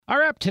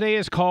Our app today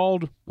is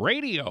called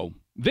Radiooooo.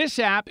 This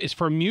app is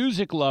for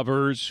music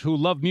lovers who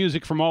love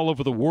music from all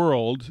over the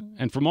world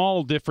and from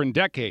all different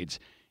decades.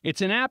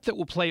 It's an app that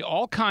will play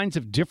all kinds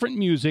of different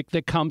music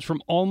that comes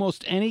from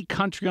almost any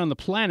country on the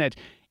planet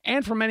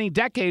and from any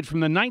decade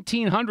from the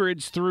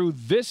 1900s through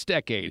this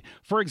decade.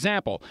 For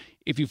example,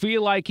 if you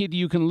feel like it,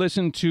 you can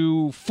listen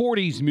to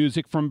 40s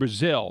music from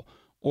Brazil,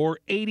 or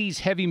 80s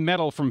heavy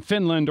metal from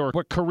Finland, or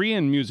what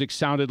Korean music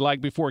sounded like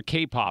before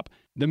K-pop.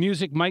 The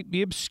music might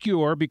be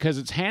obscure because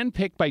it's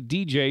handpicked by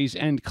DJs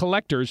and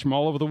collectors from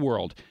all over the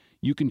world.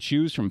 You can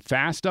choose from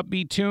fast,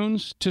 upbeat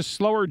tunes to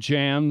slower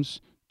jams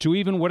to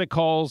even what it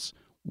calls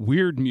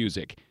weird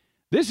music.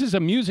 This is a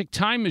music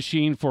time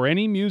machine for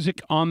any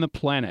music on the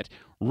planet.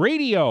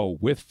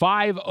 Radiooooo with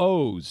 5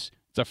 O's.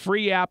 It's a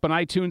free app on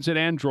iTunes and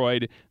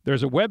Android.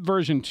 There's a web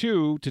version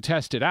too to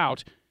test it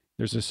out.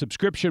 There's a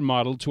subscription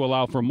model to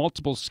allow for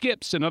multiple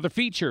skips and other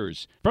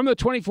features. From the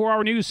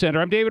 24-Hour News Center,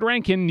 I'm David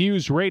Rankin,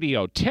 News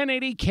Radio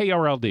 1080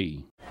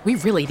 KRLD. We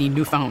really need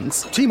new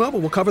phones. T-Mobile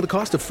will cover the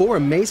cost of 4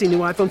 amazing new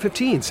iPhone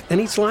 15s, and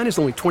each line is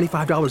only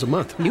 $25 a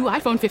month. New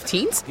iPhone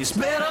 15s? It's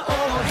better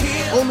over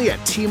here. Only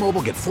at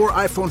T-Mobile, get 4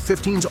 iPhone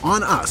 15s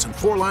on us and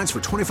 4 lines for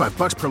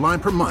 $25 per line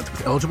per month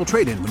with eligible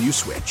trade-in when you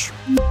switch.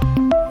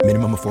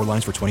 Minimum of 4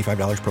 lines for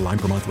 $25 per line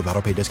per month with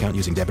autopay discount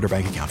using debit or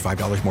bank account.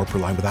 $5 more per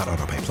line without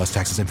autopay, plus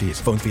taxes and fees.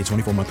 Phone fee at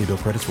 24 monthly bill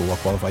credits for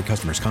well-qualified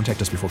customers. Contact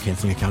us before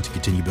canceling account to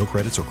continue bill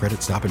credits or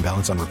credit stop and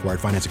balance on required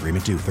finance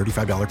agreement due.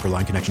 $35 per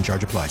line connection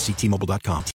charge applies. See T-Mobile.com.